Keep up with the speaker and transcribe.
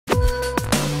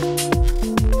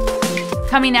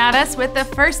Coming at us with the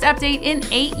first update in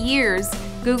 8 years,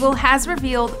 Google has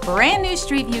revealed brand new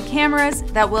Street View cameras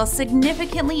that will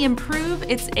significantly improve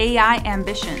its AI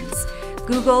ambitions.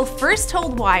 Google first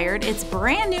told Wired its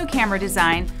brand new camera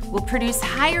design will produce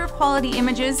higher quality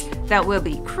images that will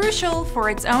be crucial for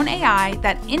its own AI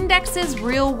that indexes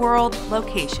real-world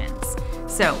locations.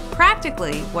 So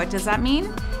practically, what does that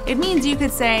mean? It means you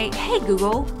could say, "Hey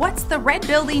Google, what's the red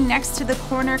building next to the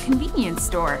corner convenience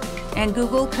store?" And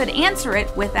Google could answer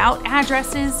it without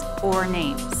addresses or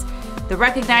names. The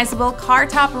recognizable car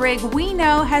top rig we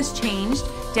know has changed,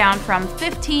 down from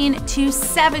 15 to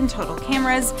 7 total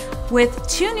cameras, with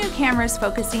 2 new cameras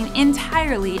focusing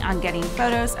entirely on getting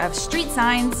photos of street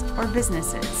signs or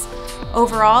businesses.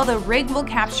 Overall, the rig will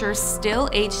capture still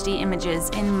HD images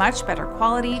in much better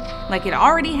quality, like it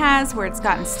already has where it's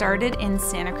gotten started in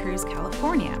Santa Cruz,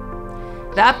 California.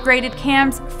 The upgraded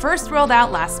cams first rolled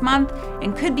out last month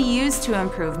and could be used to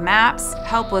improve maps,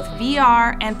 help with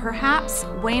VR, and perhaps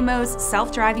Waymo's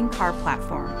self-driving car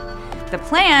platform. The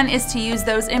plan is to use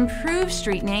those improved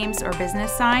street names or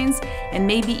business signs, and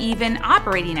maybe even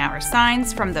operating hour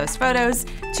signs from those photos,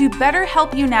 to better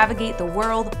help you navigate the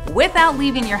world without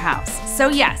leaving your house. So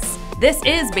yes, this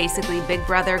is basically Big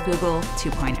Brother Google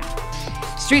 2.0.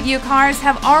 Street View cars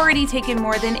have already taken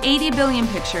more than 80 billion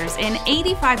pictures in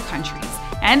 85 countries,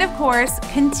 and of course,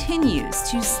 continues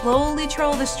to slowly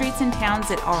troll the streets and towns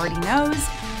it already knows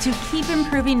to keep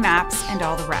improving maps and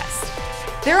all the rest.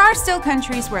 There are still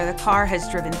countries where the car has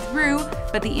driven through,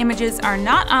 but the images are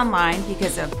not online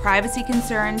because of privacy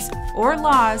concerns or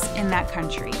laws in that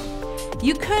country.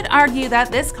 You could argue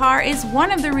that this car is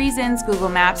one of the reasons Google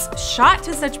Maps shot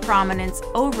to such prominence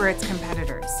over its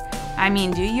competitors. I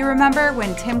mean, do you remember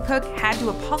when Tim Cook had to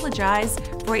apologize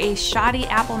for a shoddy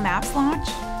Apple Maps launch?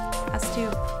 Us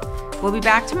too. We'll be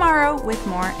back tomorrow with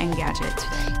more Engadget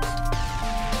Today.